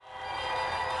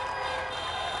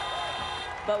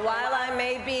But while I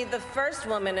may be the first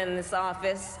woman in this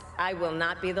office, I will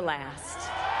not be the last.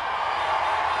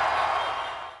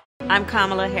 I'm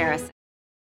Kamala Harris.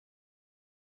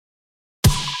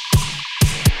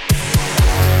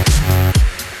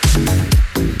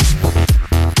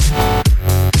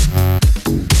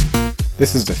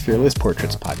 This is the Fearless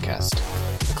Portraits Podcast,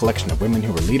 a collection of women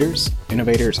who were leaders,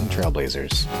 innovators, and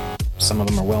trailblazers. Some of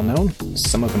them are well known,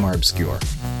 some of them are obscure.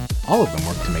 All of them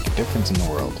work to make a difference in the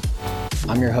world.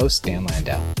 I'm your host, Dan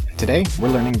Landau, and today we're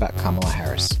learning about Kamala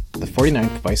Harris, the 49th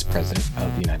Vice President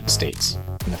of the United States,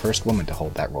 and the first woman to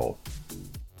hold that role.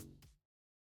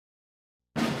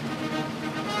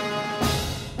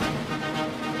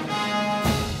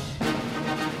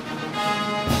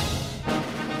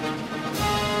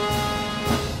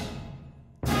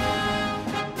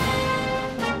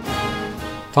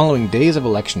 Following days of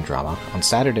election drama, on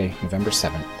Saturday, November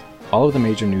 7th, all of the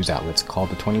major news outlets called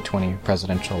the 2020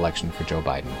 presidential election for Joe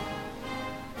Biden.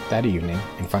 That evening,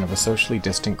 in front of a socially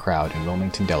distant crowd in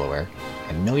Wilmington, Delaware,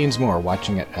 and millions more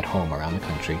watching it at home around the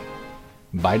country,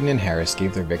 Biden and Harris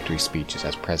gave their victory speeches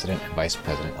as President and Vice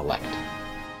President-elect.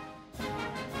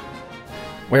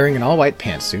 Wearing an all-white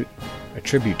pantsuit, a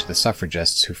tribute to the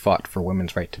suffragists who fought for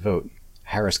women's right to vote,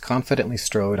 Harris confidently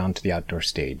strode onto the outdoor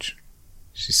stage.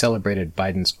 She celebrated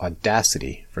Biden's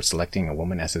audacity for selecting a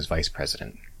woman as his vice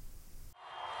president.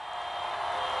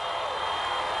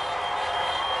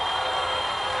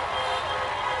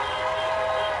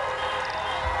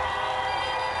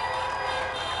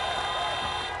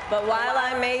 But while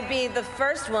I may be the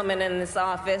first woman in this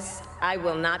office, I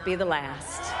will not be the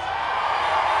last.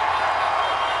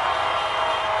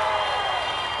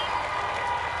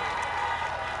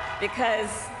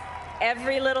 Because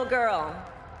every little girl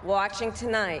watching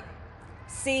tonight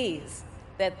sees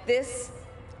that this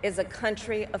is a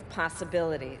country of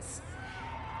possibilities.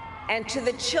 And to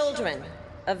the children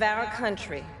of our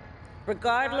country,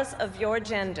 regardless of your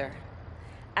gender,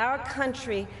 our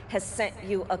country has sent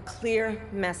you a clear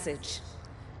message.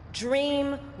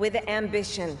 Dream with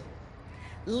ambition,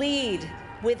 lead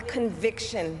with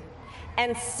conviction,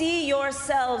 and see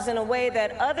yourselves in a way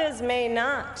that others may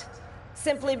not,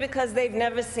 simply because they've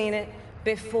never seen it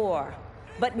before.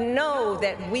 But know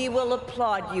that we will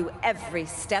applaud you every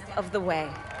step of the way.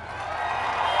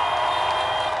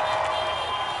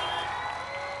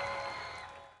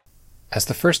 As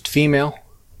the first female,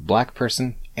 black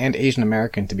person, and Asian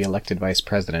American to be elected vice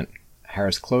president,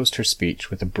 Harris closed her speech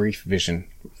with a brief vision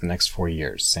for the next 4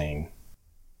 years, saying,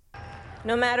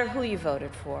 "No matter who you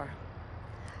voted for,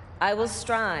 I will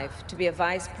strive to be a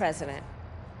vice president,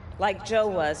 like Joe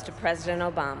was to President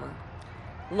Obama,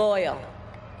 loyal,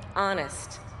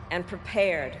 honest, and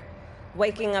prepared,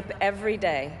 waking up every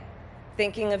day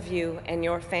thinking of you and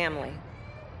your family.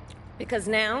 Because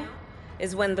now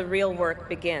is when the real work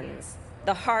begins,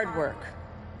 the hard work,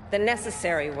 the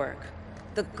necessary work,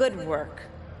 the good work,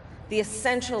 the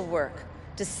essential work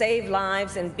to save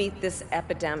lives and beat this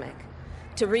epidemic,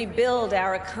 to rebuild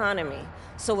our economy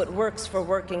so it works for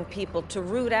working people, to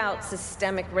root out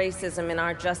systemic racism in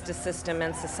our justice system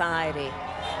and society,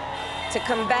 to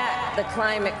combat the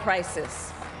climate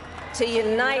crisis, to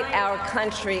unite our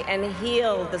country and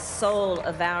heal the soul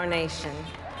of our nation."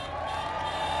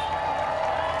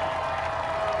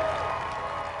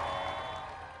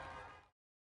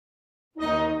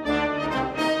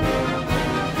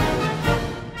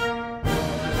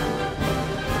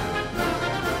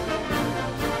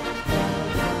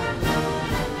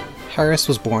 Harris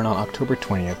was born on October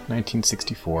 20th,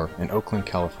 1964, in Oakland,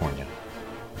 California.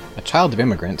 A child of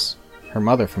immigrants, her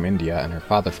mother from India and her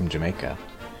father from Jamaica,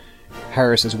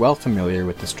 Harris is well familiar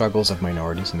with the struggles of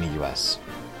minorities in the U.S.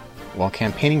 While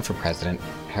campaigning for president,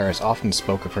 Harris often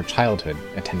spoke of her childhood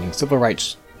attending civil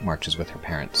rights marches with her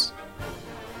parents.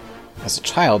 As a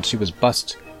child, she was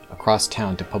bused across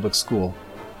town to public school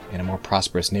in a more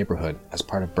prosperous neighborhood as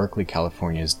part of Berkeley,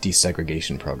 California's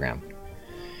desegregation program.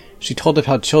 She told of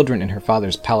how children in her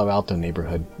father's Palo Alto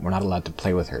neighborhood were not allowed to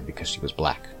play with her because she was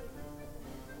black.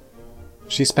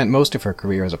 She spent most of her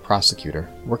career as a prosecutor,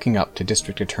 working up to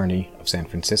District Attorney of San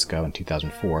Francisco in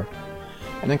 2004,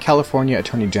 and then California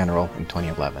Attorney General in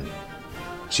 2011.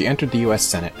 She entered the U.S.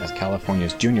 Senate as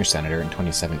California's junior senator in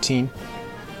 2017,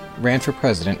 ran for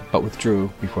president but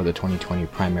withdrew before the 2020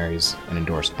 primaries and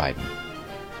endorsed Biden.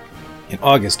 In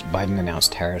August, Biden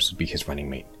announced Harris would be his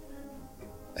running mate.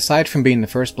 Aside from being the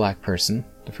first black person,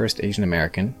 the first Asian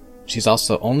American, she's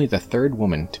also only the third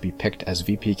woman to be picked as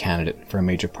VP candidate for a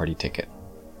major party ticket.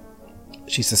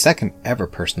 She's the second ever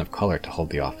person of color to hold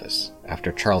the office,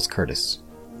 after Charles Curtis,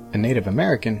 a Native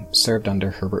American served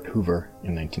under Herbert Hoover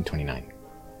in 1929.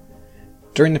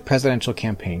 During the presidential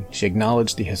campaign, she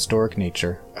acknowledged the historic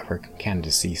nature of her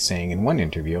candidacy, saying in one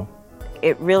interview,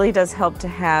 "It really does help to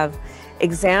have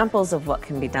examples of what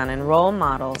can be done and role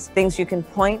models, things you can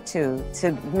point to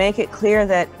make it clear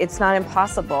that it's not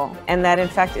impossible and that in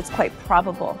fact it's quite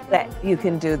probable that you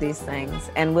can do these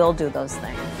things and will do those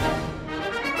things."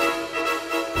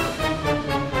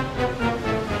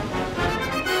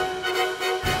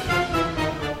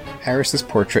 Harris's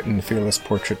portrait in the Fearless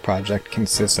Portrait Project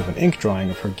consists of an ink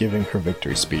drawing of her giving her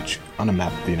victory speech on a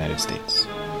map of the United States.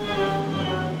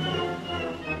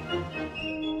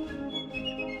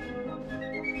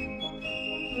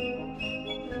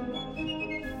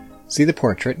 See the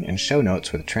portrait and show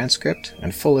notes with a transcript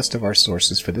and full list of our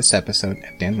sources for this episode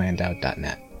at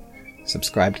danlandau.net.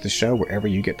 Subscribe to the show wherever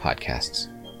you get podcasts.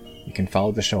 You can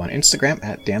follow the show on Instagram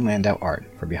at danlandauart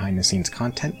for behind-the-scenes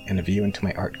content and a view into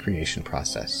my art creation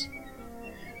process.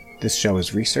 This show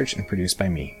is researched and produced by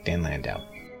me, Dan Landau.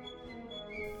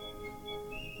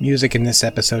 Music in this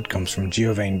episode comes from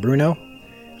Giovanni Bruno.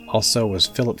 Also was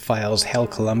Philip Files' Hail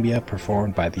Columbia,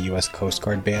 performed by the U.S. Coast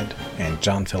Guard Band, and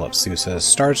John Philip Sousa's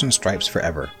Stars and Stripes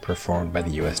Forever, performed by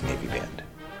the U.S. Navy Band.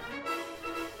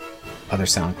 Other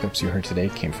sound clips you heard today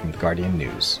came from The Guardian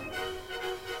News.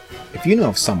 If you know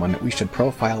of someone that we should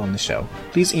profile on the show,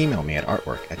 please email me at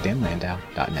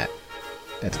artwork@danlandau.net.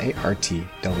 That's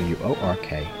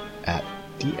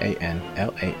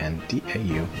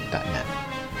artwork@danlandau.net.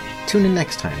 Tune in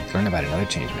next time to learn about another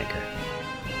changemaker.